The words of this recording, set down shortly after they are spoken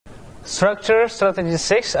Structure Strategy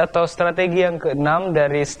 6 atau strategi yang ke-6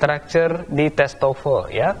 dari structure di tes TOEFL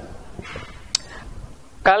ya.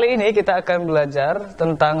 Kali ini kita akan belajar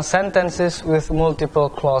tentang sentences with multiple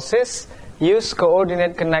clauses, use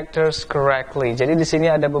coordinate connectors correctly. Jadi di sini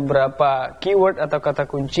ada beberapa keyword atau kata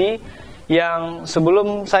kunci yang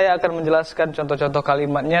sebelum saya akan menjelaskan contoh-contoh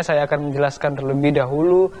kalimatnya, saya akan menjelaskan terlebih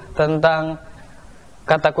dahulu tentang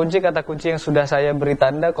kata kunci yang sudah saya beri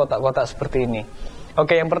tanda kotak-kotak seperti ini.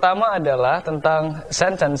 Oke, yang pertama adalah tentang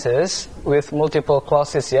sentences with multiple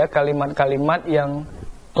clauses ya, kalimat-kalimat yang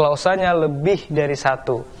klausanya lebih dari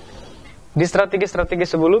satu. Di strategi-strategi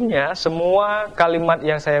sebelumnya, semua kalimat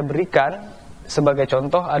yang saya berikan sebagai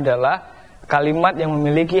contoh adalah kalimat yang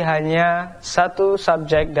memiliki hanya satu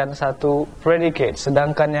subjek dan satu predicate.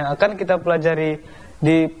 Sedangkan yang akan kita pelajari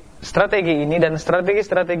di strategi ini dan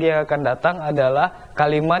strategi-strategi yang akan datang adalah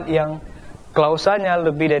kalimat yang klausanya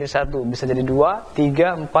lebih dari satu, bisa jadi 2,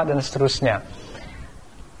 3, 4, dan seterusnya.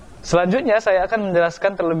 Selanjutnya saya akan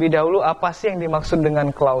menjelaskan terlebih dahulu apa sih yang dimaksud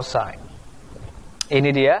dengan klausa.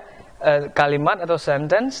 Ini dia, kalimat atau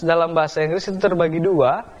sentence dalam bahasa Inggris itu terbagi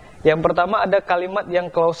dua. Yang pertama ada kalimat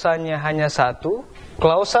yang klausanya hanya satu.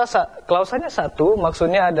 Klausanya satu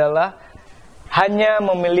maksudnya adalah hanya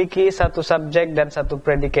memiliki satu subjek dan satu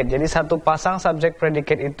predicate. Jadi satu pasang subjek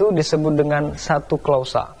predicate itu disebut dengan satu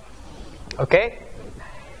klausa. Oke.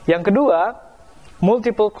 Yang kedua,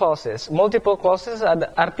 multiple clauses. Multiple clauses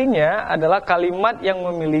artinya adalah kalimat yang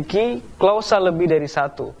memiliki klausa lebih dari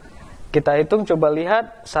satu. Kita hitung, coba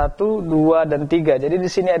lihat 1, 2, dan 3. Jadi di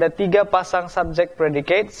sini ada 3 pasang subject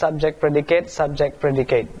predicate, subject predicate, subject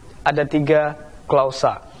predicate. Ada 3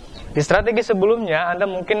 klausa. Di strategi sebelumnya Anda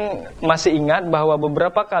mungkin masih ingat bahwa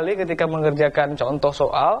beberapa kali ketika mengerjakan contoh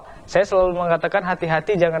soal, saya selalu mengatakan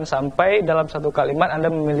hati-hati jangan sampai dalam satu kalimat Anda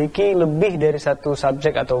memiliki lebih dari satu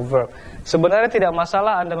subjek atau verb. Sebenarnya tidak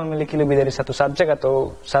masalah Anda memiliki lebih dari satu subjek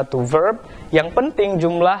atau satu verb, yang penting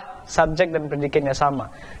jumlah subjek dan predikatnya sama.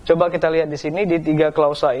 Coba kita lihat di sini di 3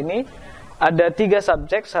 klausa ini ada 3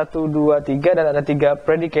 subjek, 1, 2, 3, dan ada 3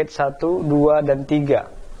 predikat, 1, 2, dan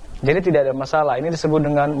 3. Jadi tidak ada masalah. Ini disebut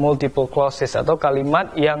dengan multiple clauses atau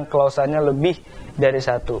kalimat yang klausanya lebih dari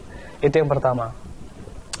satu. Itu yang pertama.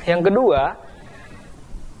 Yang kedua,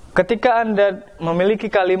 ketika Anda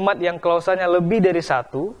memiliki kalimat yang klausanya lebih dari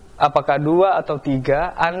satu, apakah 2 atau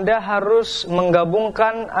 3, Anda harus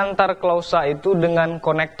menggabungkan antar klausa itu dengan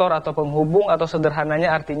konektor atau penghubung, atau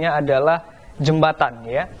sederhananya artinya adalah jembatan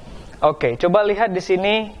ya. Oke, coba lihat di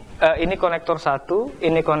sini, ini konektor 1,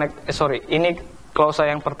 ini klausa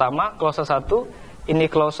yang pertama, klausa 1,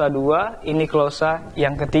 ini klausa 2, ini klausa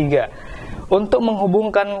yang ketiga. Untuk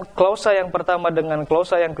menghubungkan klausa yang pertama dengan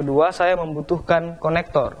klausa yang kedua, saya membutuhkan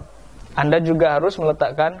konektor. Anda juga harus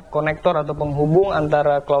meletakkan konektor atau penghubung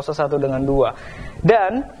antara klausa 1 dengan 2.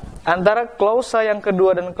 Dan antara klausa yang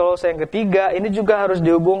kedua dan klausa yang ketiga, ini juga harus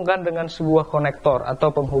dihubungkan dengan sebuah konektor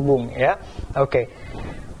atau penghubung ya. Oke.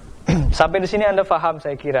 Sampai di sini Anda paham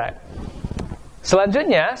saya kira.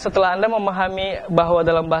 Selanjutnya, setelah Anda memahami bahwa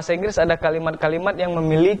dalam bahasa Inggris ada kalimat-kalimat yang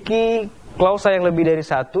memiliki klausa yang lebih dari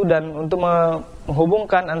satu, dan untuk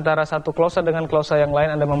menghubungkan antara satu klausa dengan klausa yang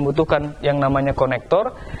lain Anda membutuhkan yang namanya konektor.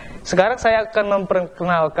 Sekarang saya akan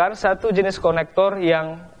memperkenalkan satu jenis konektor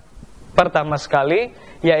yang pertama sekali,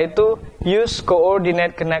 yaitu use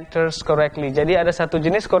coordinate connectors correctly. Jadi ada satu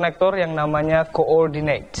jenis konektor yang namanya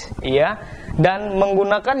coordinate ya, dan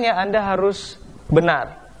menggunakannya Anda harus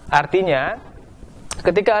benar. Artinya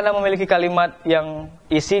ketika Anda memiliki kalimat yang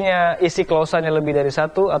isi klausanya lebih dari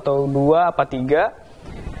satu atau 2 apa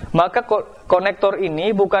 3, maka konektor ini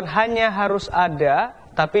bukan hanya harus ada,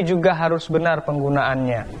 tapi juga harus benar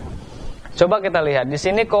penggunaannya. Coba kita lihat, di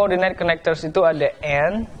sini coordinate connectors itu ada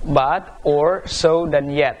and, but, or, so, dan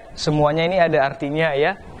yet. Semuanya ini ada artinya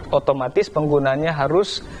ya, otomatis penggunaannya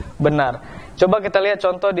harus benar. Coba kita lihat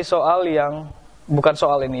contoh di soal yang, bukan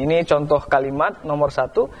soal ini contoh kalimat nomor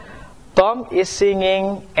 1. Tom is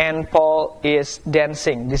singing and Paul is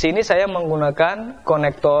dancing. Di sini saya menggunakan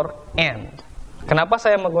konektor and. Kenapa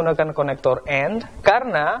saya menggunakan konektor and?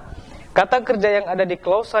 Karena kata kerja yang ada di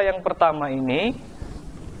klausa yang pertama ini,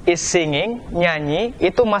 is singing, nyanyi,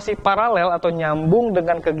 itu masih paralel atau nyambung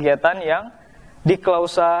dengan kegiatan yang di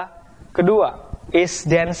klausa kedua, is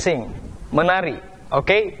dancing, menari.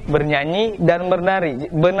 Oke, bernyanyi dan menari.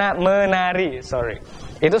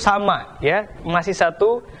 Itu sama ya, masih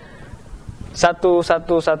satu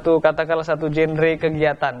katakanlah satu genre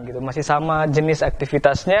kegiatan gitu, masih sama jenis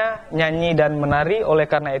aktivitasnya, nyanyi dan menari. Oleh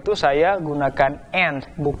karena itu saya gunakan and,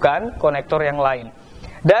 bukan konektor yang lain.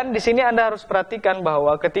 Dan di sini Anda harus perhatikan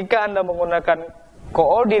bahwa ketika Anda menggunakan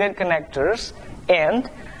coordinate connectors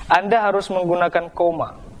and, Anda harus menggunakan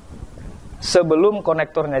koma. sebelum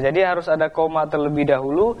konektornya. Jadi harus ada koma terlebih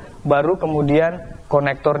dahulu, baru kemudian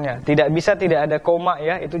konektornya. Tidak bisa tidak ada koma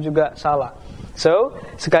ya, itu juga salah. So,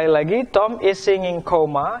 sekali lagi, Tom is singing,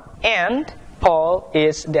 and Paul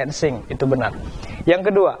is dancing. Itu benar. Yang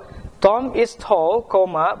kedua, Tom is tall,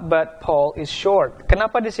 but Paul is short.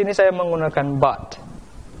 Kenapa di sini saya menggunakan but?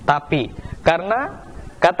 Tapi, karena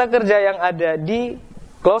kata kerja yang ada di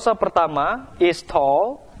klausa pertama is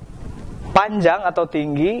tall, panjang atau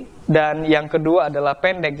tinggi, dan yang kedua adalah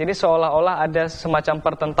pendek. Jadi seolah-olah ada semacam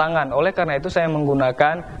pertentangan. Oleh karena itu saya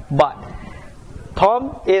menggunakan but.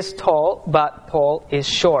 Tom is tall, but Paul is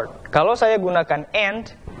short. Kalau saya gunakan and,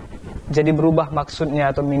 jadi berubah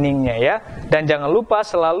maksudnya atau meaningnya ya. Dan jangan lupa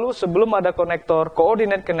selalu sebelum ada konektor,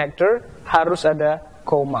 coordinate connector, harus ada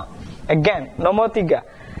koma. Again, nomor 3.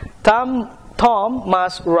 Tom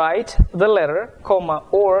must write the letter,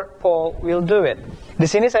 or Paul will do it. Di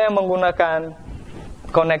sini saya menggunakan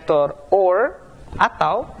konektor or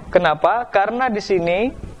atau. Kenapa? Karena di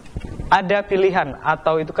sini ada pilihan,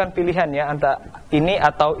 atau itu kan pilihan ya, antara ini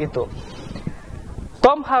atau itu.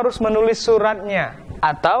 Tom harus menulis suratnya,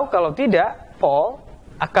 atau kalau tidak, Paul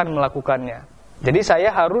akan melakukannya. Jadi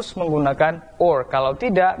saya harus menggunakan or. Kalau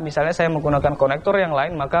tidak, misalnya saya menggunakan konektor yang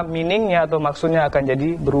lain, maka meaningnya atau maksudnya akan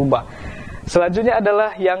jadi berubah. Selanjutnya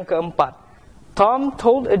adalah yang keempat. Tom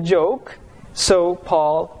told a joke, so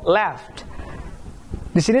Paul laughed.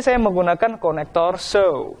 Di sini saya menggunakan konektor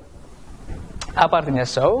so. Apa artinya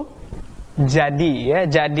so? Jadi ya,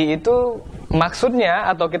 jadi itu maksudnya,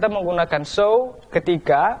 atau kita menggunakan so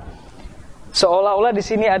ketika seolah-olah di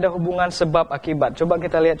sini ada hubungan sebab akibat. Coba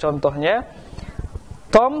kita lihat contohnya.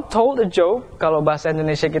 Tom told a joke, kalau bahasa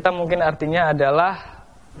Indonesia kita mungkin artinya adalah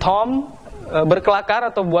Tom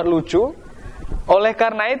berkelakar atau buat lucu. Oleh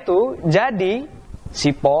karena itu, jadi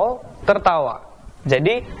si Paul tertawa.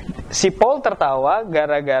 Jadi si Paul tertawa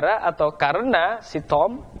gara-gara atau karena si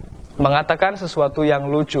Tom mengatakan sesuatu yang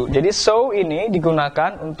lucu. Jadi so ini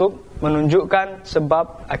digunakan untuk menunjukkan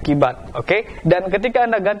sebab akibat, oke? Dan ketika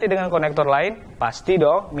Anda ganti dengan konektor lain, pasti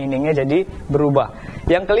dong meaningnya jadi berubah.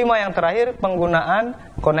 Yang kelima, yang terakhir, penggunaan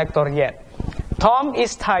konektor yet. Tom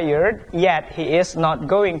is tired, yet he is not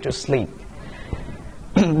going to sleep.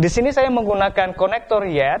 Di sini saya menggunakan konektor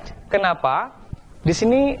yet. Kenapa? Di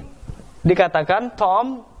sini dikatakan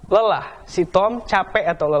Tom lelah. Si Tom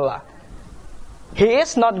capek atau lelah. He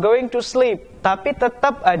is not going to sleep, tapi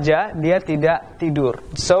tetap aja dia tidak tidur.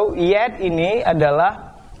 So, yet ini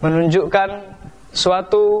adalah menunjukkan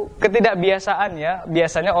suatu ketidakbiasaan ya.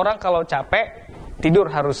 Biasanya orang kalau capek,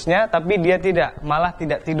 tidur harusnya, tapi dia tidak, malah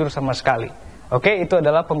tidak tidur sama sekali. Oke, itu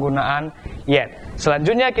adalah penggunaan yet.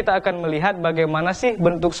 Selanjutnya kita akan melihat bagaimana sih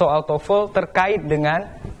bentuk soal TOEFL terkait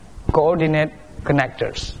dengan coordinate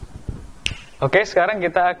connectors. Oke, sekarang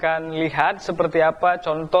kita akan lihat seperti apa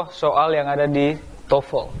contoh soal yang ada di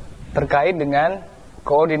TOEFL terkait dengan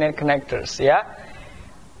coordinate connectors ya.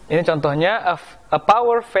 Ini contohnya, a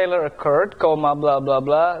power failure occurred, blah blah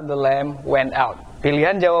blah, the lamp went out.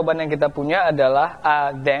 Pilihan jawaban yang kita punya adalah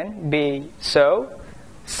A, then, B, so,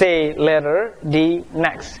 C, later, D,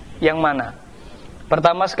 next. Yang mana?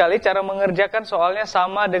 Pertama sekali, cara mengerjakan soalnya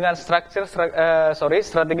sama dengan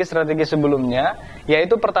strategi-strategi sebelumnya,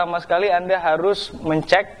 yaitu pertama sekali Anda harus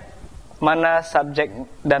mencek mana subjek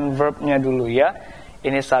dan verbnya dulu ya.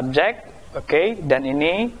 Ini subjek, oke, dan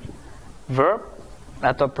ini verb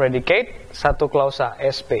atau predicate, satu klausa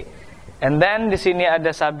SP. And then di sini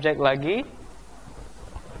ada subjek lagi,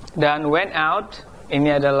 dan went out,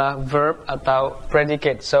 ini adalah verb atau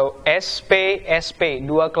predicate. So SP,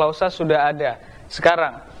 dua klausa sudah ada.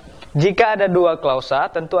 Sekarang, jika ada dua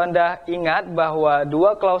klausa, tentu Anda ingat bahwa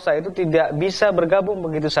dua klausa itu tidak bisa bergabung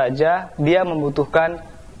begitu saja, dia membutuhkan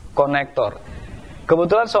konektor.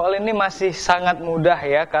 Kebetulan soal ini masih sangat mudah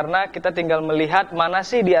ya, karena kita tinggal melihat mana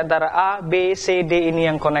sih di antara A, B, C, D ini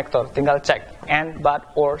yang konektor. Tinggal cek, and,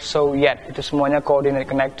 but, or, so, yet. Itu semuanya coordinate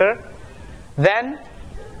connector. Then,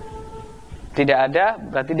 tidak ada,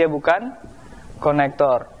 berarti dia bukan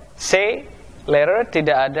konektor. C, later,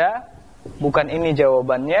 tidak ada, bukan ini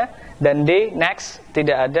jawabannya. Dan D, next,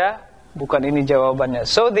 tidak ada, bukan ini jawabannya.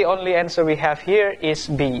 So the only answer we have here is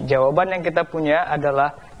B. Jawaban yang kita punya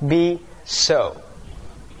adalah B, so.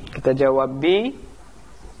 Kita jawab B.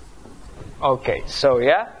 Okay, so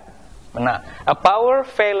ya. Nah, a power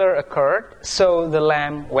failure occurred, so the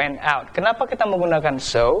lamp went out. Kenapa kita menggunakan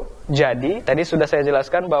so? Jadi, tadi sudah saya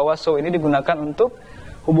jelaskan bahwa so ini digunakan untuk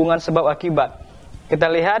hubungan sebab akibat.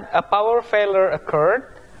 Kita lihat, a power failure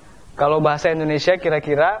occurred. Kalau bahasa Indonesia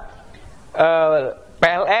kira-kira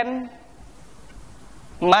PLN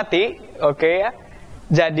mati, oke ya.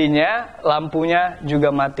 Jadinya lampunya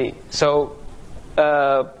juga mati. So,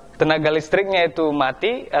 tenaga listriknya itu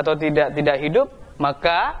mati atau tidak hidup,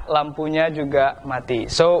 maka lampunya juga mati.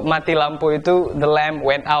 So mati lampu itu the lamp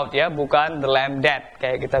went out ya, bukan the lamp dead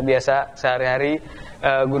kayak kita biasa sehari-hari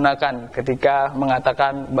gunakan ketika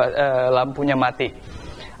mengatakan lampunya mati.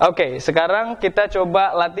 Oke, sekarang kita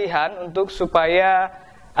coba latihan untuk supaya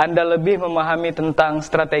Anda lebih memahami tentang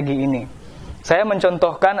strategi ini. Saya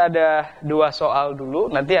mencontohkan ada 2 soal dulu,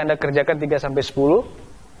 nanti Anda kerjakan 3-10.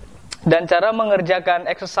 Dan cara mengerjakan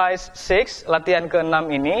exercise 6, latihan ke-6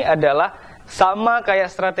 ini adalah sama kayak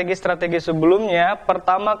strategi-strategi sebelumnya.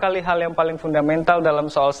 Pertama kali hal yang paling fundamental dalam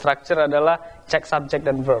soal structure adalah cek subject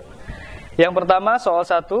dan verb. Yang pertama soal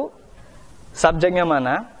 1, subjeknya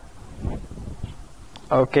mana?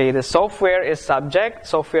 Oke, the software is subject,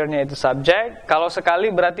 softwarenya itu subject. Kalau sekali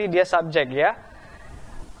berarti dia subject ya.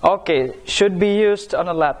 Oke, should be used on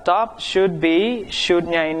a laptop. Should be,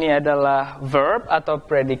 should-nya ini adalah verb atau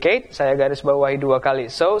predicate. Saya garis bawahi 2 kali.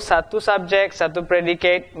 So, 1 subject, 1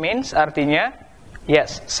 predicate means artinya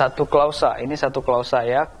yes, 1 klausa. Ini 1 klausa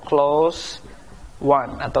ya. Clause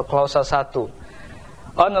 1 atau klausa 1.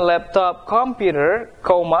 On a laptop computer,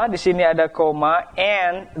 koma, di sini ada koma,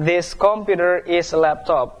 and this computer is a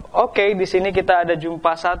laptop. Oke, di sini kita ada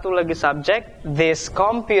jumpa 1 lagi subject, this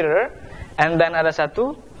computer, and then ada 1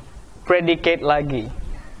 predicate lagi.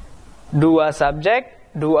 2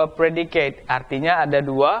 subjek, 2 predicate. Artinya ada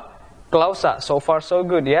 2 klausa. So far so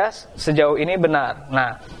good ya. Sejauh ini benar.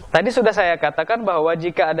 Nah, tadi sudah saya katakan bahwa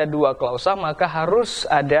jika ada 2 klausa maka harus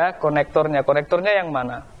ada konektornya. Konektornya yang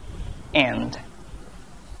mana? And.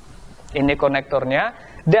 Ini konektornya.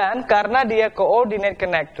 Dan karena dia coordinate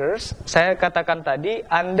connectors, saya katakan tadi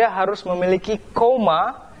Anda harus memiliki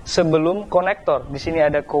koma sebelum konektor. Di sini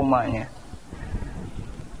ada komanya.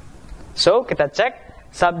 So, kita cek,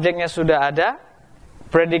 subjeknya sudah ada,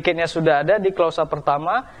 predicate-nya sudah ada di klausa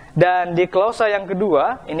pertama, dan di klausa yang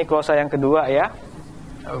kedua, ini klausa yang kedua ya.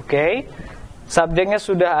 Oke. Subjeknya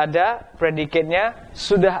sudah ada, predicate-nya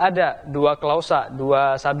sudah ada, 2 klausa,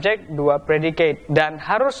 2 subjek, 2 predicate, dan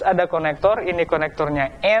harus ada konektor, ini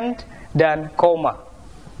konektornya and dan koma.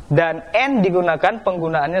 Dan and digunakan,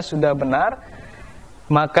 penggunaannya sudah benar,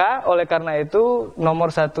 maka oleh karena itu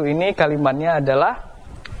nomor 1 ini kalimatnya adalah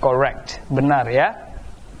correct, benar ya.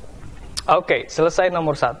 Oke, selesai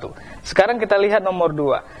nomor 1. Sekarang kita lihat nomor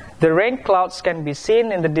 2. The rain clouds can be seen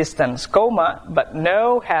in the distance, comma, but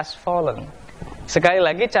no has fallen. Sekali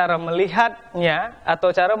lagi cara melihatnya atau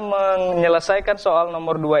cara menyelesaikan soal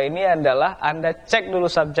nomor 2 ini adalah Anda cek dulu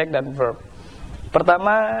subjek dan verb.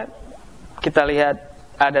 Pertama kita lihat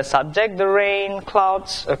ada subjek the rain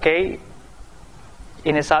clouds, oke.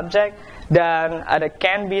 Ini subjek, dan ada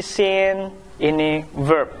can be seen, ini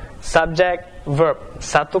verb. Subject, verb.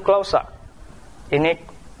 1 klausa. Ini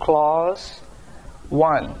clause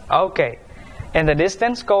 1. Oke. In the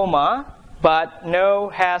distance, comma, but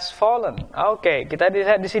no has fallen. Oke. Kita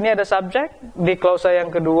lihat di sini ada subject. Di klausa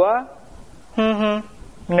yang kedua,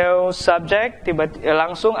 no subject.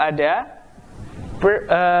 Langsung ada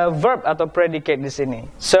verb atau predicate di sini.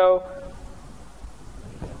 So,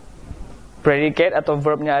 predicate atau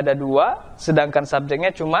verbnya ada 2, sedangkan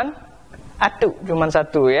subjeknya cuman cuman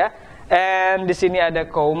 1 ya. And di sini ada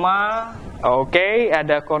koma, oke,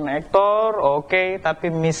 ada konektor, oke,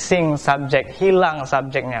 tapi missing subject, hilang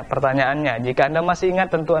subjeknya. Pertanyaannya, jika Anda masih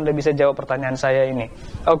ingat tentu Anda bisa jawab pertanyaan saya ini.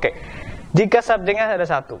 Oke. Jika subjeknya ada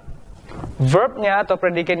 1, verbnya atau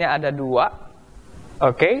predicate-nya ada 2,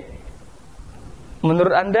 oke.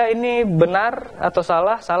 Menurut Anda ini benar atau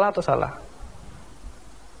salah? Salah atau salah?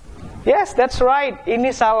 Yes, that's right.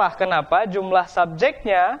 Ini salah. Kenapa? Jumlah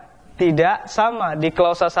subjeknya tidak sama. Di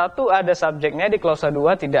klausa 1 ada subjeknya, di klausa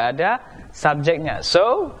 2 tidak ada subjeknya.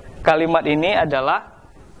 So, kalimat ini adalah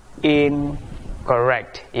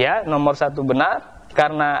incorrect. Ya, nomor 1 benar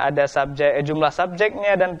karena ada jumlah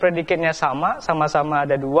subjeknya dan predikatnya sama-sama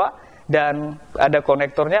ada 2 dan ada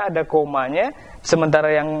konektornya, ada komanya. Sementara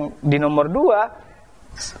yang di nomor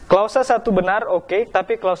 2 klausa 1 benar, oke,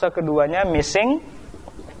 tapi klausa keduanya missing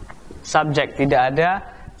subject, tidak ada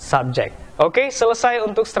subject. Oke, selesai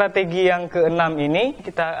untuk strategi yang ke-6 ini.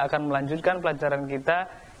 Kita akan melanjutkan pelajaran kita,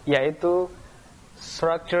 yaitu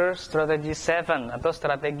Structure Strategy 7 atau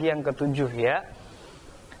strategi yang ke-7 ya.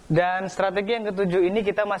 Dan strategi yang ke-7 ini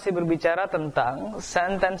kita masih berbicara tentang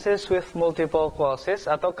sentences with multiple clauses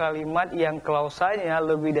atau kalimat yang klausanya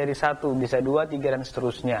lebih dari 1, bisa 2, 3 dan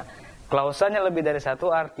seterusnya. Klausanya lebih dari 1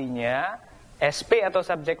 artinya SP atau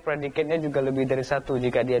subject predicate-nya juga lebih dari 1.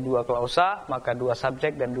 Jika dia 2 klausa, maka 2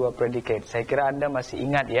 subject dan 2 predicate. Saya kira Anda masih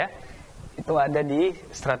ingat ya. Itu ada di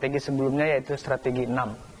strategi sebelumnya, yaitu strategi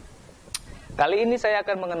 6. Kali ini saya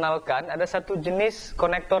akan mengenalkan ada satu jenis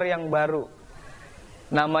konektor yang baru.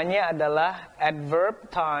 Namanya adalah adverb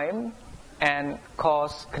time and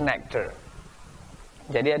cause connector.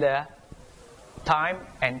 Jadi ada time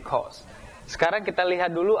and cause. Sekarang kita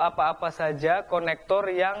lihat dulu apa-apa saja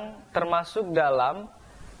konektor yang termasuk dalam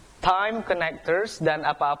time connectors dan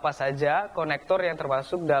apa-apa saja konektor yang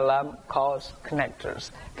termasuk dalam cause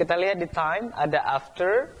connectors. Kita lihat di time ada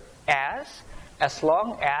after, as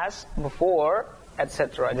long as, before,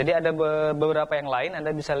 etc. Jadi ada beberapa yang lain,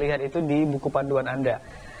 Anda bisa lihat itu di buku panduan Anda.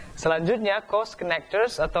 Selanjutnya cause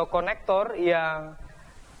connectors atau konektor yang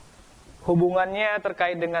hubungannya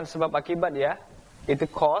terkait dengan sebab akibat ya. Itu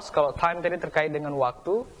cause, kalau time tadi terkait dengan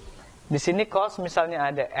waktu. Di sini cause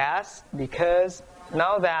misalnya ada as, because,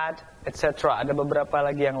 now that, etc. Ada beberapa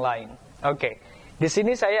lagi yang lain. Oke. Di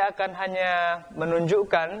sini saya akan hanya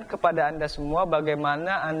menunjukkan kepada Anda semua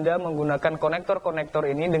bagaimana Anda menggunakan konektor-konektor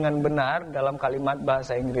ini dengan benar dalam kalimat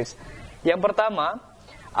bahasa Inggris. Yang pertama,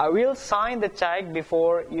 I will sign the check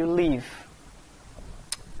before you leave.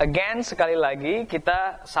 Again, sekali lagi,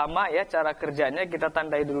 kita sama ya cara kerjanya. Kita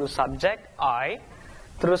tandai dulu subject, I.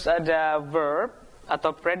 Terus ada verb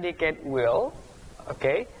atau predicate will.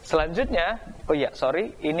 Oke. Selanjutnya,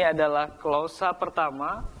 ini adalah klausa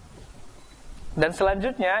pertama. Dan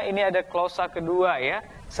selanjutnya, ini ada klausa kedua ya.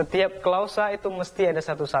 Setiap klausa itu mesti ada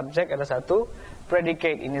satu subject, ada satu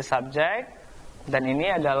predicate. Ini subject, dan ini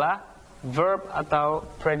adalah verb atau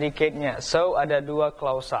predicate-nya. So, ada dua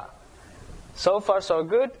klausa. So far so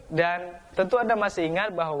good, dan tentu Anda masih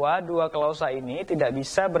ingat bahwa dua klausa ini tidak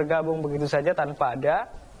bisa bergabung begitu saja tanpa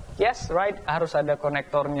ada yes, right, harus ada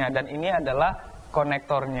konektornya, dan ini adalah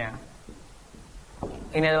konektornya.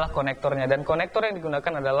 Ini adalah konektornya, dan konektor yang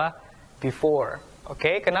digunakan adalah before.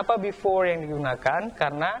 Oke, kenapa before yang digunakan?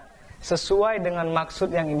 Karena sesuai dengan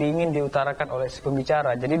maksud yang ingin diutarakan oleh si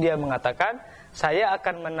pembicara. Jadi dia mengatakan, saya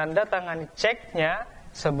akan menandatangani ceknya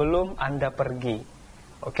sebelum Anda pergi.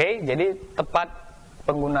 Oke, jadi tepat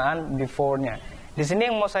penggunaan before-nya. Di sini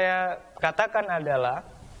yang mau saya katakan adalah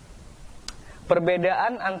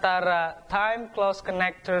perbedaan antara time clause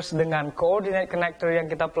connectors dengan coordinate connector yang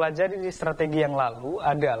kita pelajari di strategi yang lalu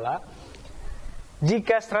adalah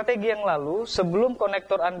jika strategi yang lalu sebelum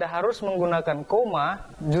konektor Anda harus menggunakan koma,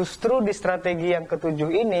 justru di strategi yang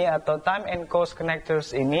ketujuh ini atau time and cause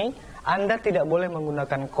connectors ini Anda tidak boleh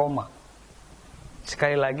menggunakan koma.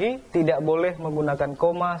 Sekali lagi, tidak boleh menggunakan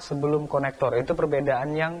koma sebelum konektor. Itu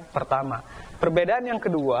perbedaan yang pertama. Perbedaan yang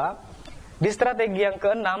kedua, di strategi yang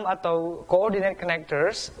keenam atau coordinate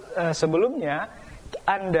connectors, sebelumnya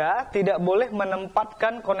Anda tidak boleh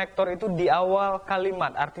menempatkan konektor itu di awal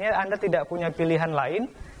kalimat. Artinya Anda tidak punya pilihan lain.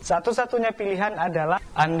 Satu-satunya pilihan adalah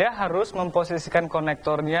Anda harus memposisikan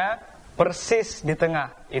konektornya persis di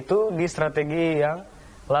tengah. Itu di strategi yang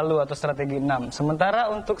lalu atau strategi 6. Sementara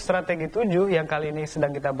untuk strategi 7 yang kali ini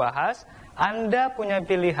sedang kita bahas, Anda punya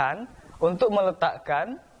pilihan untuk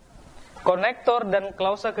meletakkan konektor dan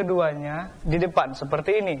klausa keduanya di depan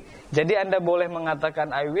seperti ini. Jadi Anda boleh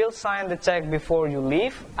mengatakan I will sign the check before you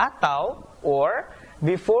leave, atau or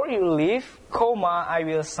before you leave, I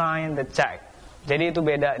will sign the check. Jadi itu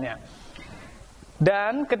bedanya.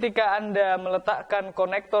 Dan ketika Anda meletakkan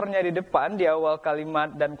konektornya di depan di awal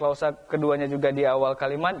kalimat dan klausa keduanya juga di awal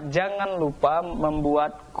kalimat, jangan lupa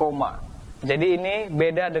membuat koma. Jadi ini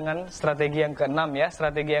beda dengan strategi yang keenam ya.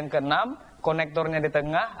 Strategi yang keenam, konektornya di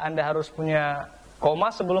tengah, Anda harus punya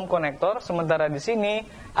koma sebelum konektor. Sementara di sini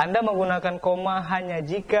Anda menggunakan koma hanya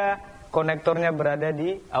jika konektornya berada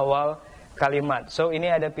di awal kalimat. So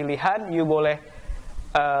ini ada pilihan, you boleh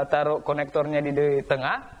taruh konektornya di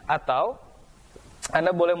tengah, atau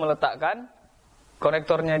Anda boleh meletakkan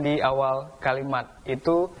konektornya di awal kalimat.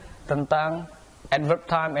 Itu tentang adverb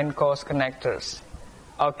time and cause connectors.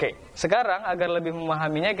 Oke, sekarang agar lebih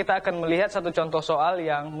memahaminya kita akan melihat satu contoh soal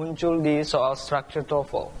yang muncul di soal structure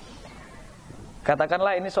TOEFL.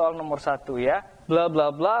 Katakanlah ini soal nomor 1 ya. Blah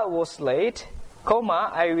blah blah was late,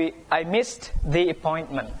 I missed the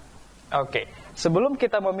appointment. Oke, sebelum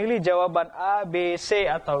kita memilih jawaban A, B, C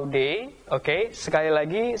atau D, sekali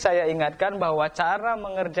lagi saya ingatkan bahwa cara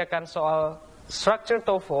mengerjakan soal structure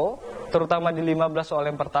TOEFL, terutama di 15 soal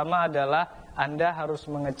yang pertama adalah Anda harus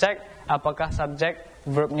mengecek apakah subjek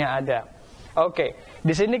verbnya ada. Oke,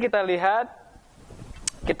 di sini kita lihat,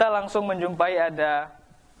 kita langsung menjumpai ada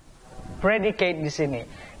predicate di sini.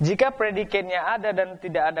 Jika predicate-nya ada dan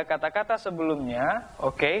tidak ada kata-kata sebelumnya,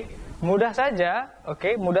 mudah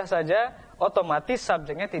saja, otomatis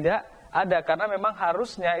subjeknya tidak ada, karena memang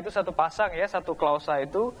harusnya itu satu pasang ya, satu klausa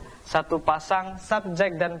itu satu pasang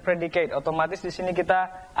subjek dan predicate. Otomatis di sini kita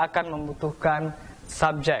akan membutuhkan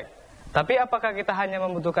subjek. Tapi apakah kita hanya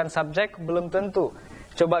membutuhkan subjek? Belum tentu.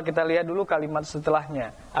 Coba kita lihat dulu kalimat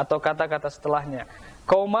setelahnya atau kata-kata setelahnya.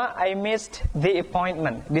 Koma, I missed the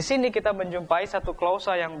appointment. Di sini kita menjumpai satu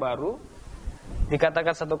klausa yang baru.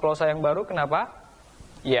 Dikatakan satu klausa yang baru, kenapa?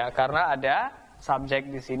 Ya, karena ada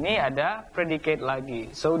subjek di sini, ada predicate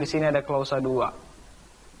lagi. So, di sini ada klausa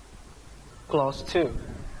 2. Clause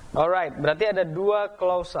 2. Alright, berarti ada 2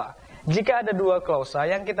 klausa. Jika ada 2 klausa,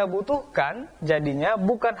 yang kita butuhkan jadinya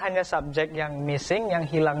bukan hanya subjek yang missing, yang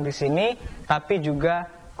hilang di sini, tapi juga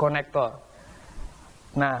konektor.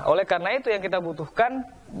 Nah, oleh karena itu yang kita butuhkan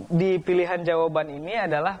di pilihan jawaban ini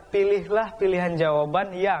adalah pilihlah pilihan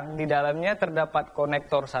jawaban yang di dalamnya terdapat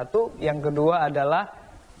konektor 1, yang kedua adalah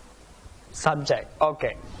subjek.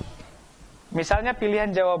 Oke. Misalnya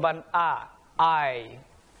pilihan jawaban A, I.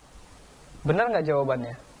 Benar nggak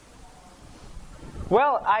jawabannya?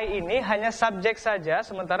 Well, I ini hanya subjek saja,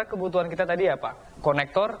 sementara kebutuhan kita tadi apa?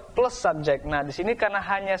 Konektor plus subjek. Nah, di sini karena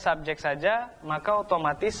hanya subjek saja, maka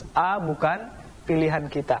otomatis A bukan pilihan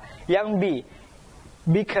kita. Yang B,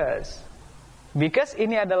 because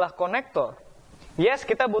ini adalah konektor. Yes,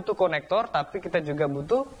 kita butuh konektor, tapi kita juga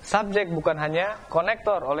butuh subjek, bukan hanya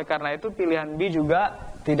konektor. Oleh karena itu pilihan B juga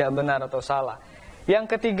tidak benar atau salah.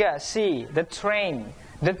 Yang ketiga, C, the train.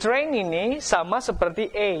 The train ini sama seperti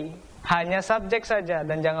A, hanya subjek saja.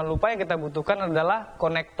 Dan jangan lupa yang kita butuhkan adalah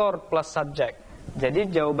konektor plus subjek. Jadi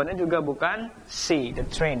jawabannya juga bukan C, the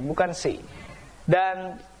train, bukan C.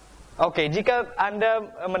 Dan oke, jika Anda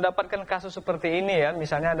mendapatkan kasus seperti ini ya,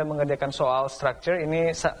 misalnya Anda mengerjakan soal structure,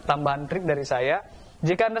 ini tambahan trik dari saya.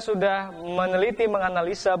 Jika Anda sudah meneliti,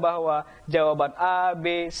 menganalisa bahwa jawaban A,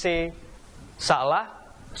 B, C salah,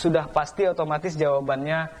 sudah pasti otomatis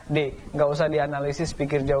jawabannya D. Nggak usah dianalisis,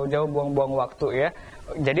 pikir jauh-jauh, buang-buang waktu ya.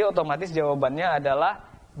 Jadi otomatis jawabannya adalah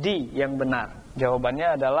D yang benar.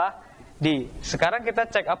 Jawabannya adalah D. Sekarang kita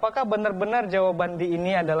cek apakah benar-benar jawaban D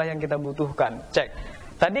ini adalah yang kita butuhkan. Cek.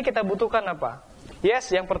 Tadi kita butuhkan apa? Yes,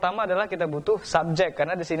 yang pertama adalah kita butuh subjek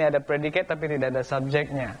karena di sini ada predicate tapi tidak ada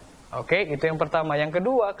subjeknya. Oke, itu yang pertama. Yang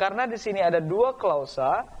kedua, karena di sini ada 2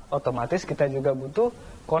 klausa, otomatis kita juga butuh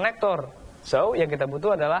konektor. So, yang kita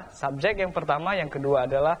butuh adalah subjek yang pertama, yang kedua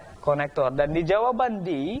adalah konektor. Dan di jawaban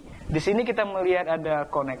D, di sini kita melihat ada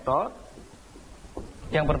konektor.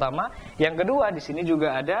 Yang pertama, yang kedua di sini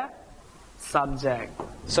juga ada subjek.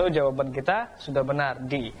 So, jawaban kita sudah benar,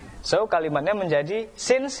 D. So, kalimatnya menjadi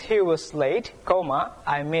since he was late,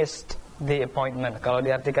 I missed the appointment. Kalau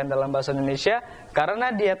diartikan dalam bahasa Indonesia, karena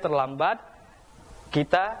dia terlambat,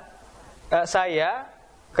 saya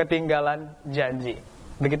ketinggalan janji.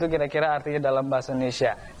 Begitu kira-kira artinya dalam bahasa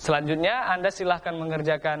Indonesia. Selanjutnya, Anda silahkan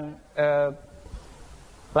mengerjakan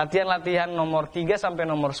latihan-latihan nomor 3 sampai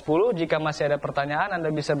nomor 10. Jika masih ada pertanyaan,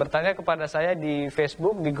 Anda bisa bertanya kepada saya di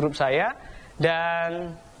Facebook, di grup saya.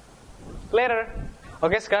 Dan later.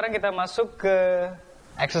 Oke, sekarang kita masuk ke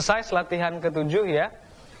exercise latihan ke-7 ya.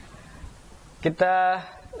 Kita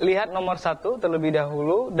lihat nomor 1 terlebih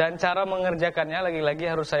dahulu. Dan cara mengerjakannya, lagi-lagi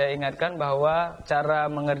harus saya ingatkan bahwa cara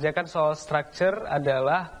mengerjakan soal structure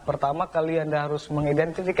adalah pertama kali Anda harus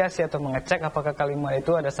mengidentifikasi atau mengecek apakah kalimat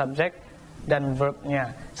itu ada subjek dan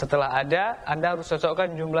verbnya. Setelah ada, Anda harus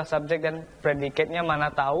cocokkan jumlah subjek dan predicate-nya, mana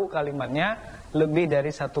tahu kalimatnya lebih dari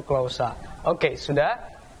 1 klausa. Oke, sudah.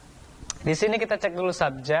 Di sini kita cek dulu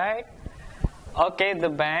subjek. Oke, the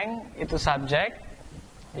bank itu subjek,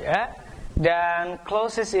 ya. Dan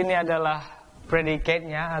clauses ini adalah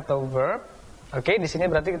predicate-nya atau verb. Oke, di sini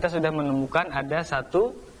berarti kita sudah menemukan ada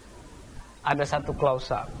satu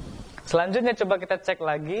klausa. Selanjutnya coba kita cek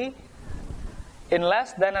lagi. In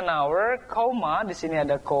less than an hour, di sini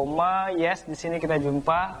ada koma. Yes, di sini kita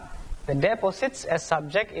jumpa the deposits as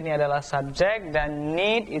subject, ini adalah subjek, dan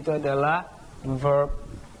need itu adalah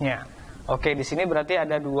verbnya. Oke, di sini berarti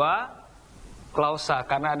ada 2 klausa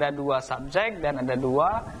karena ada 2 subjek dan ada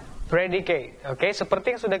 2 predicate. Oke,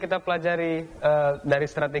 seperti yang sudah kita pelajari dari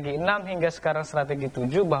strategi 6 hingga sekarang strategi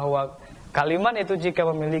 7, bahwa kalimat itu jika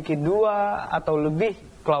memiliki 2 atau lebih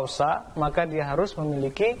klausa, maka dia harus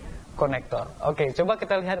memiliki konektor. Oke, coba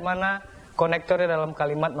kita lihat mana konektornya dalam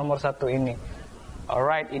kalimat nomor 1 ini.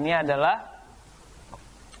 Alright, ini adalah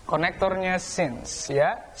konektornya since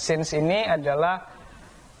ya. Since ini adalah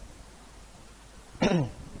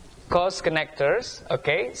cause connectors,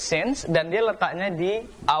 oke, since, dan dia letaknya di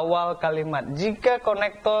awal kalimat. Jika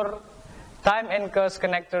konektor time and cause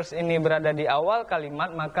connectors ini berada di awal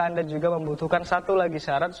kalimat, maka Anda juga membutuhkan satu lagi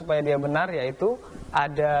syarat supaya dia benar, yaitu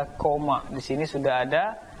ada koma. Di sini sudah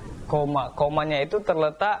ada koma. Komanya itu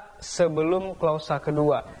terletak sebelum klausa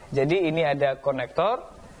kedua. Jadi ini ada konektor,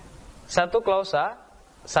 1 klausa,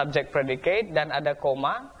 subject predicate, dan ada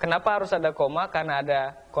koma. Kenapa harus ada koma? Karena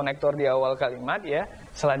ada konektor di awal kalimat ya.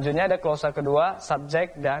 Selanjutnya ada klausa kedua,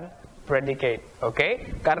 subject dan predicate.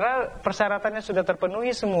 Oke? Karena persyaratannya sudah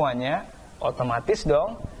terpenuhi semuanya, otomatis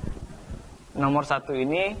dong nomor 1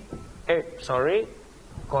 ini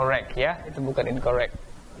correct ya, itu bukan incorrect.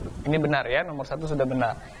 Ini benar ya, nomor 1 sudah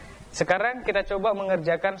benar. Sekarang kita coba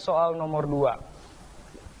mengerjakan soal nomor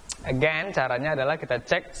 2. Again, caranya adalah kita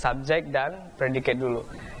cek subject dan predicate dulu.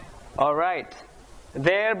 Alright,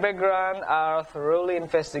 their background are thoroughly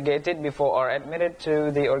investigated before or admitted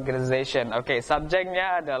to the organization. Oke,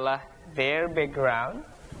 subjeknya adalah their background.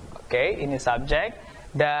 Oke, ini subjek.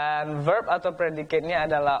 Dan verb atau predicate-nya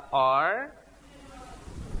adalah are.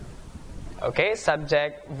 Oke,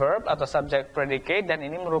 subject verb atau subject predicate, dan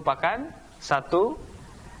ini merupakan satu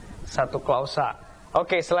klausa.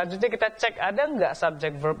 Oke, selanjutnya kita cek ada nggak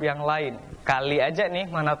subject verb yang lain. Kali aja nih,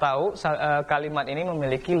 mana tahu kalimat ini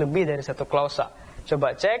memiliki lebih dari satu klausa.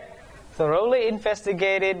 Coba cek, thoroughly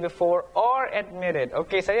investigated before or admitted.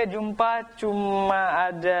 Oke, saya jumpa cuma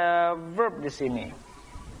ada verb di sini.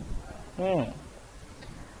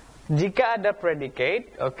 Jika ada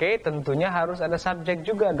predicate, oke, tentunya harus ada subjek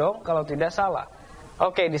juga dong, kalau tidak salah.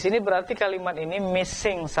 Oke, di sini berarti kalimat ini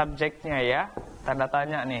missing subjeknya ya, tanda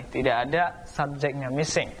tanya nih, tidak ada subjeknya,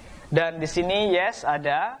 missing. Dan di sini yes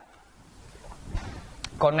ada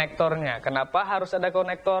konektornya. Kenapa harus ada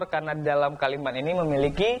konektor? Karena dalam kalimat ini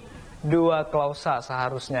memiliki 2 klausa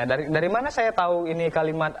seharusnya. Dari mana saya tahu ini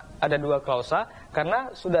kalimat ada 2 klausa?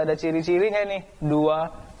 Karena sudah ada ciri-cirinya nih,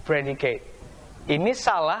 2 predicate. Ini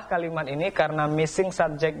salah kalimat ini karena missing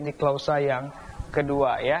subject di klausa yang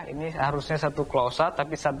kedua ya. Ini harusnya 1 klausa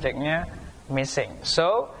tapi subjeknya missing.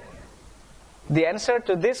 So, the answer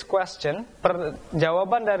to this question,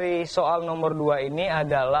 jawaban dari soal nomor 2 ini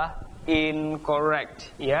adalah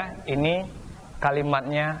incorrect ya. Ini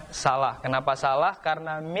kalimatnya salah. Kenapa salah?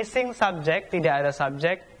 Karena missing subject, tidak ada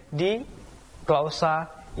subjek di klausa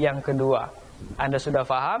yang kedua. Anda sudah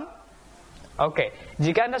paham? Oke,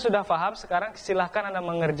 jika Anda sudah paham, sekarang silahkan Anda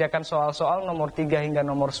mengerjakan soal-soal nomor 3 hingga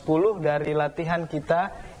nomor 10 dari latihan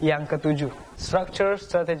kita yang ke-7. Structure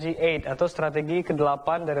Strategy 8 atau strategi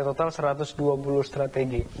ke-8 dari total 120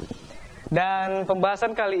 strategi. Dan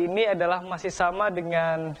pembahasan kali ini adalah masih sama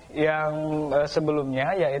dengan yang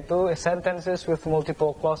sebelumnya, yaitu sentences with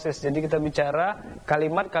multiple clauses. Jadi kita bicara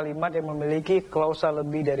kalimat-kalimat yang memiliki klausa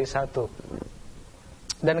lebih dari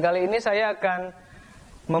 1. Dan kali ini saya akan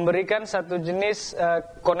memberikan satu jenis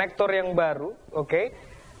konektor yang baru, oke?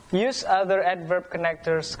 Use other adverb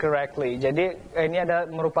connectors correctly. Jadi ini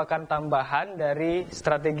merupakan tambahan dari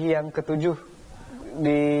strategi yang ke-7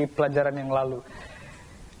 di pelajaran yang lalu.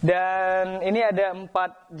 Dan ini ada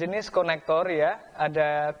 4 jenis konektor ya.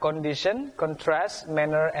 Ada condition, contrast,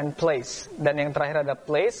 manner, and place. Dan yang terakhir ada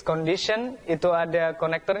place. Condition itu ada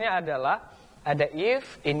konektornya adalah ada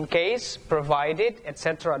if, in case, provided,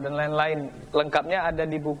 etc. dan lain-lain. Lengkapnya ada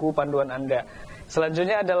di buku panduan Anda.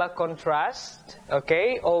 Selanjutnya adalah contrast,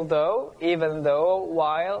 oke, although, even though,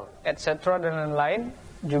 while, etc. dan lain-lain.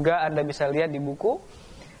 Juga Anda bisa lihat di buku.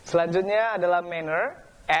 Selanjutnya adalah manner,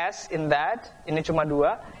 as, in that. Ini cuma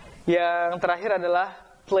 2. Yang terakhir adalah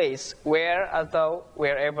place, where atau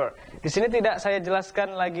wherever. Di sini tidak saya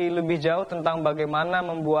jelaskan lagi lebih jauh tentang bagaimana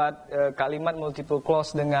membuat kalimat multiple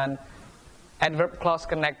clause dengan adverb clause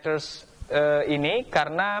connectors ini,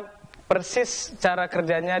 karena persis cara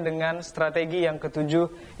kerjanya dengan strategi yang ke-7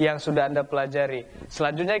 yang sudah Anda pelajari.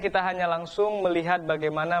 Selanjutnya kita hanya langsung melihat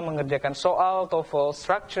bagaimana mengerjakan soal TOEFL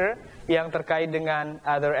structure yang terkait dengan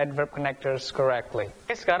other adverb connectors correctly.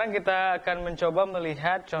 Oke, sekarang kita akan mencoba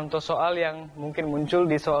melihat contoh soal yang mungkin muncul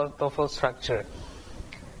di soal TOEFL structure.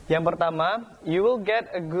 Yang pertama, you will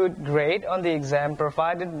get a good grade on the exam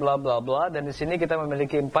provided bla bla bla. Dan di sini kita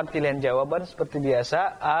memiliki 4 pilihan jawaban seperti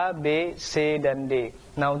biasa, A, B, C, dan D.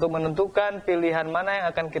 Nah, untuk menentukan pilihan mana yang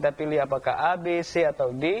akan kita pilih, apakah A, B, C,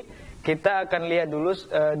 atau D, kita akan lihat dulu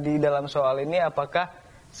di dalam soal ini apakah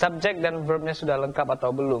subjek dan verbnya sudah lengkap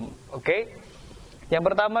atau belum. Oke? Yang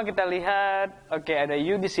pertama kita lihat, oke, ada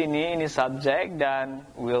you di sini, ini subjek, dan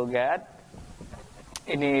will get,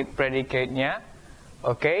 ini predicate-nya.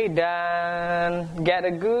 Oke, dan get a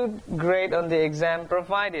good grade on the exam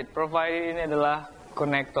provided. Provided ini adalah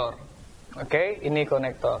konektor. Oke, ini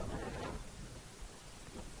konektor.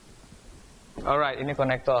 Alright, ini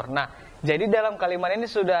konektor. Nah, jadi dalam kalimat ini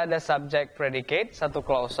sudah ada subject predicate, 1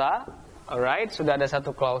 klausa. Alright, sudah ada 1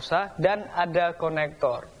 klausa dan ada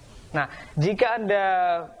konektor. Nah, jika Anda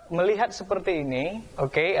melihat seperti ini,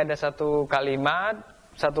 oke, ada 1 kalimat,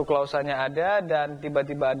 1 klausanya ada dan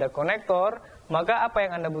tiba-tiba ada konektor, maka apa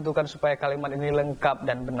yang Anda butuhkan supaya kalimat ini lengkap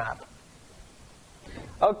dan benar?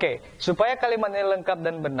 Oke, supaya kalimat ini lengkap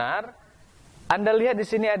dan benar, Anda lihat di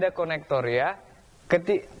sini ada konektor ya.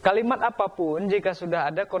 Kalimat apapun jika sudah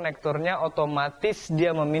ada konektornya otomatis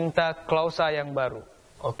dia meminta klausa yang baru.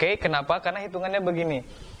 Oke, kenapa? Karena hitungannya begini.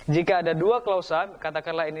 Jika ada dua klausa,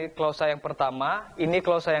 katakanlah ini klausa yang pertama, ini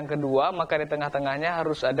klausa yang kedua, maka di tengah-tengahnya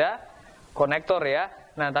harus ada konektor ya.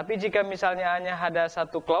 Nah, tapi jika misalnya hanya ada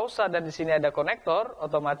satu klausa dan di sini ada konektor,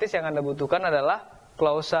 otomatis yang Anda butuhkan adalah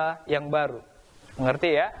klausa yang baru.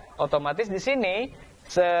 Mengerti ya? Otomatis di sini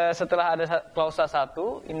setelah ada klausa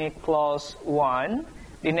 1, ini clause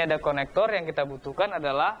 1, ini ada konektor, yang kita butuhkan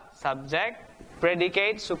adalah subject,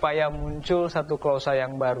 predicate supaya muncul satu klausa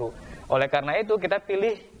yang baru. Oleh karena itu kita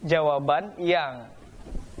pilih jawaban yang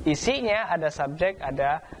isinya ada subject,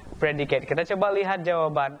 ada predicate. Kita coba lihat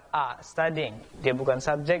jawaban A, studying. Dia bukan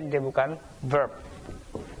subject, dia bukan verb.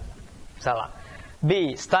 Salah.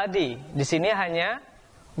 B, study. Di sini hanya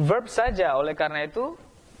verb saja. Oleh karena itu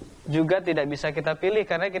juga tidak bisa kita pilih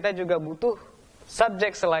karena kita juga butuh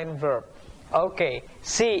subjek selain verb. Oke,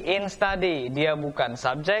 C, in study. Dia bukan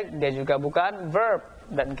subjek, dia juga bukan verb,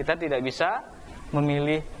 dan kita tidak bisa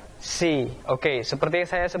memilih C. Oke, seperti yang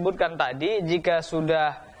saya sebutkan tadi, jika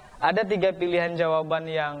sudah ada 3 pilihan jawaban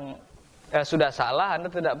yang sudah salah,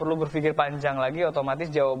 Anda tidak perlu berpikir panjang lagi,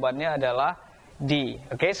 otomatis jawabannya adalah D.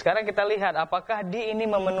 Oke, sekarang kita lihat apakah D ini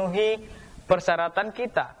memenuhi persyaratan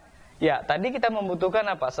kita. Ya, tadi kita membutuhkan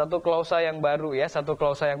apa? Satu klausa yang baru ya. Satu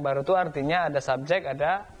klausa yang baru itu artinya ada subjek,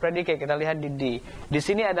 ada predicate. Kita lihat di D. Di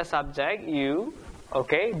sini ada subjek you,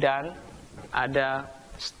 oke, dan ada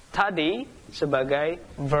study sebagai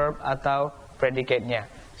verb atau predicate-nya.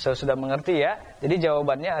 So, sudah mengerti ya? Jadi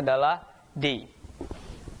jawabannya adalah D.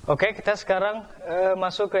 Oke, kita sekarang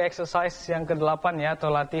masuk ke exercise yang ke-8 ya, atau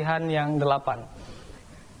latihan yang 8.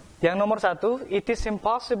 Yang nomor 1, it is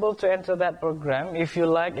impossible to enter that program if you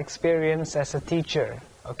lack experience as a teacher.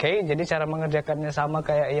 Oke, jadi cara mengerjakannya sama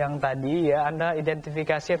kayak yang tadi ya. Anda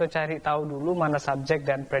identifikasi atau cari tahu dulu mana subjek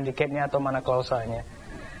dan predicate-nya atau mana klausanya.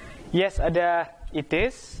 Yes, ada it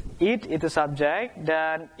is, it itu subjek,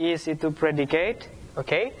 dan is itu predicate.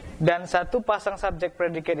 Oke, dan satu pasang subjek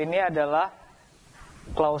predicate ini adalah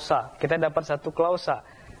klausa. Kita dapat satu klausa.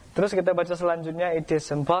 Terus kita baca selanjutnya, it is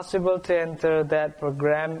impossible to enter that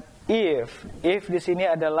program if di sini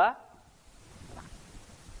adalah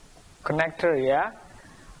connector ya.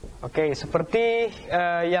 Oke, seperti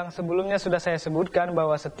yang sebelumnya sudah saya sebutkan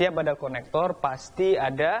bahwa setiap ada konektor pasti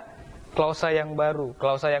ada klausa yang baru.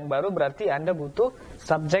 Klausa yang baru berarti Anda butuh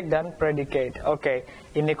subjek dan predicate. Oke,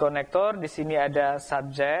 ini konektor, di sini ada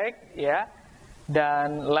subjek ya.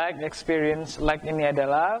 Dan lack experience, lack ini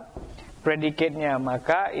adalah predicate-nya,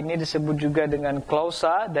 maka ini disebut juga dengan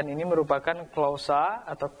klausa, dan ini merupakan klausa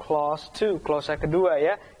atau clause 2, klausa kedua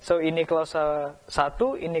ya. So ini klausa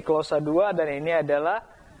 1, ini klausa 2, dan ini adalah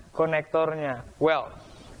konektornya. Well,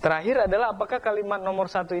 terakhir adalah apakah kalimat nomor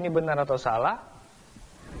 1 ini benar atau salah?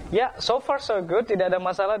 Ya, so far so good, tidak ada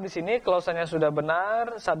masalah di sini. Klausanya sudah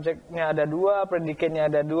benar, subjeknya ada 2, predicate-nya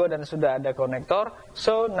ada 2, dan sudah ada konektor.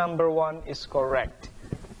 So number 1 is correct.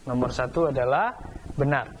 Nomor 1 adalah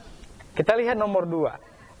benar. Kita lihat nomor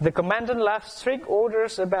 2. The commandant left strict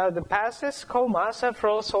orders about the passes,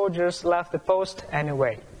 several soldiers left the post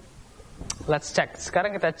anyway. Let's check.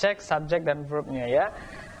 Sekarang kita cek subjek dan verbnya ya.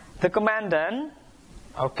 The commandant,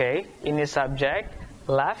 oke, ini subjek,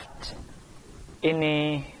 left,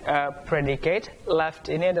 ini predicate.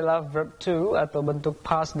 Left ini adalah verb to atau bentuk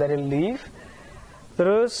past dari leave.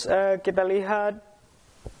 Terus kita lihat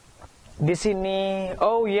di sini,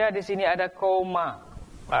 oh ya, di sini ada koma.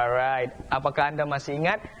 Alright, apakah Anda masih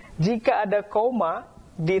ingat? Jika ada koma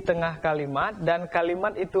di tengah kalimat dan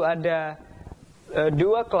kalimat itu ada 2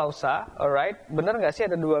 klausa, alright, benar nggak sih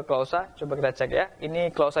ada 2 klausa? Coba kita cek ya.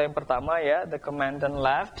 Ini klausa yang pertama ya, the commandant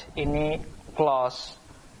left. Ini clause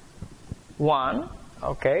 1,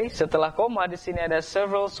 oke. Setelah koma di sini ada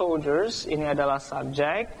several soldiers. Ini adalah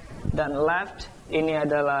subject, dan left ini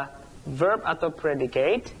adalah verb atau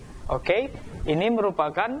predicate, oke. Ini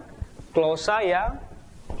merupakan klausa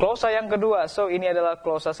yang kedua. So ini adalah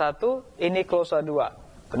klausa 1, ini klausa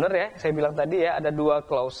 2. Benar ya, saya bilang tadi ya, ada 2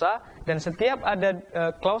 klausa, dan setiap ada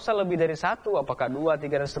klausa lebih dari 1, apakah 2, 3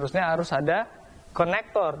 dan seterusnya, harus ada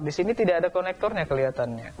konektor. Di sini tidak ada konektornya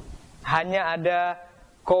kelihatannya. Hanya ada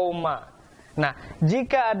koma. Nah,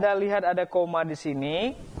 jika lihat ada koma di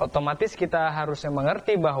sini, otomatis kita harusnya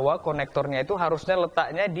mengerti bahwa konektornya itu harusnya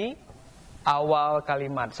letaknya di awal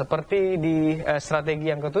kalimat. Seperti di strategi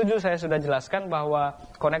yang ke-7 saya sudah jelaskan bahwa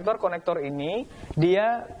konektor-konektor ini,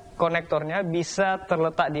 dia konektornya bisa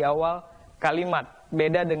terletak di awal kalimat.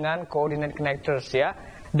 Beda dengan coordinate connectors ya.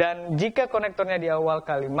 Dan jika konektornya di awal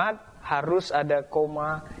kalimat, harus ada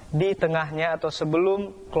koma di tengahnya atau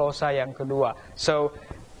sebelum klausa yang kedua. So,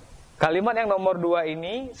 Kalimat yang nomor 2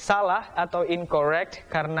 ini salah atau incorrect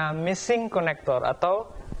karena missing connector atau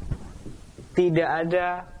tidak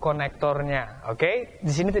ada konektornya. Oke, di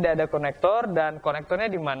sini tidak ada konektor dan konektornya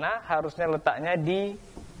di mana? Harusnya letaknya di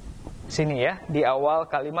sini ya, di awal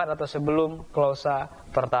kalimat atau sebelum klausa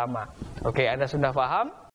pertama. Oke, Anda sudah paham?